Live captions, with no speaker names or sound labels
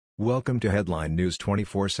Welcome to Headline News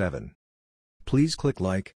 24/7. Please click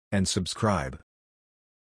like and subscribe.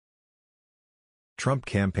 Trump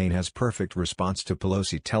campaign has perfect response to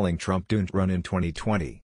Pelosi telling Trump don't run in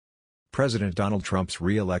 2020. President Donald Trump's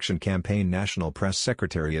re-election campaign national press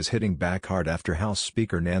secretary is hitting back hard after House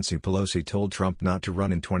Speaker Nancy Pelosi told Trump not to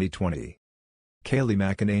run in 2020. Kayleigh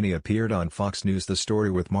McEnany appeared on Fox News The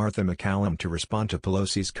Story with Martha MacCallum to respond to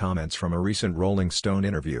Pelosi's comments from a recent Rolling Stone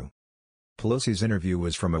interview. Pelosi's interview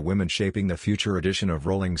was from a Women Shaping the Future edition of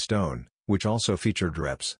Rolling Stone, which also featured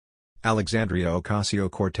Reps. Alexandria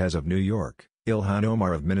Ocasio-Cortez of New York, Ilhan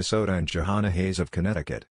Omar of Minnesota and Jahana Hayes of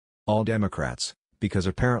Connecticut. All Democrats, because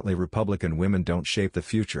apparently Republican women don't shape the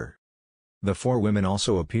future. The four women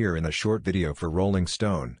also appear in a short video for Rolling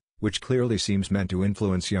Stone, which clearly seems meant to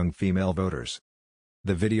influence young female voters.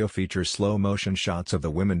 The video features slow-motion shots of the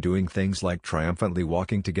women doing things like triumphantly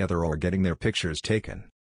walking together or getting their pictures taken.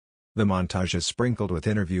 The montage is sprinkled with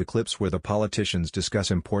interview clips where the politicians discuss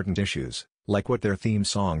important issues, like what their theme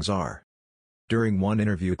songs are. During one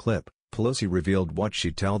interview clip, Pelosi revealed what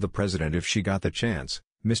she'd tell the president if she got the chance: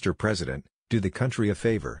 "Mr. President, do the country a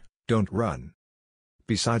favor, don't run."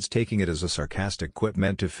 Besides taking it as a sarcastic quip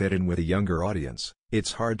meant to fit in with a younger audience,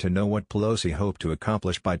 it's hard to know what Pelosi hoped to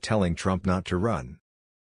accomplish by telling Trump not to run.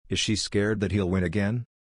 Is she scared that he'll win again?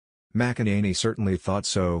 McEnany certainly thought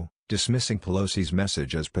so, dismissing Pelosi's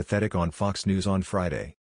message as pathetic on Fox News on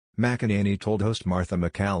Friday. McEnany told host Martha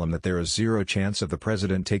MacCallum that there is zero chance of the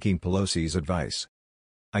president taking Pelosi's advice.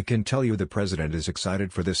 "I can tell you the president is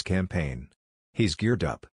excited for this campaign. He's geared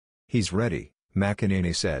up. He's ready,"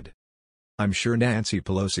 McEnany said. "I'm sure Nancy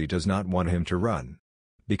Pelosi does not want him to run.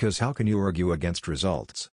 Because how can you argue against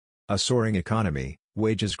results? A soaring economy,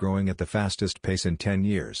 wages growing at the fastest pace in 10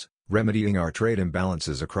 years, remedying our trade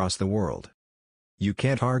imbalances across the world. You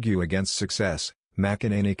can't argue against success,"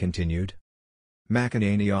 McEnany continued.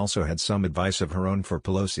 McEnany also had some advice of her own for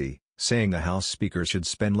Pelosi, saying the House Speaker should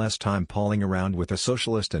spend less time palling around with a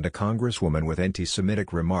socialist and a congresswoman with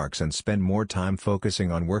anti-Semitic remarks and spend more time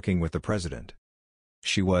focusing on working with the president.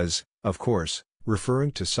 She was, of course,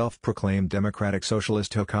 referring to self-proclaimed Democratic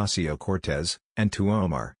Socialist Ocasio-Cortez, and to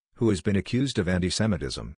Omar, who has been accused of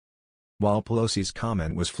anti-Semitism. While Pelosi's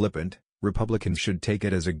comment was flippant, Republicans should take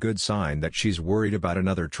it as a good sign that she's worried about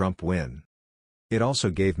another Trump win. It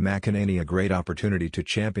also gave McEnany a great opportunity to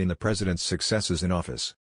champion the president's successes in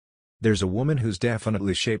office. There's a woman who's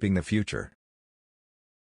definitely shaping the future.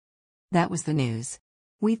 That was the news.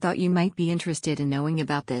 We thought you might be interested in knowing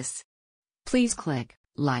about this. Please click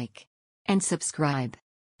like and subscribe.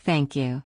 Thank you.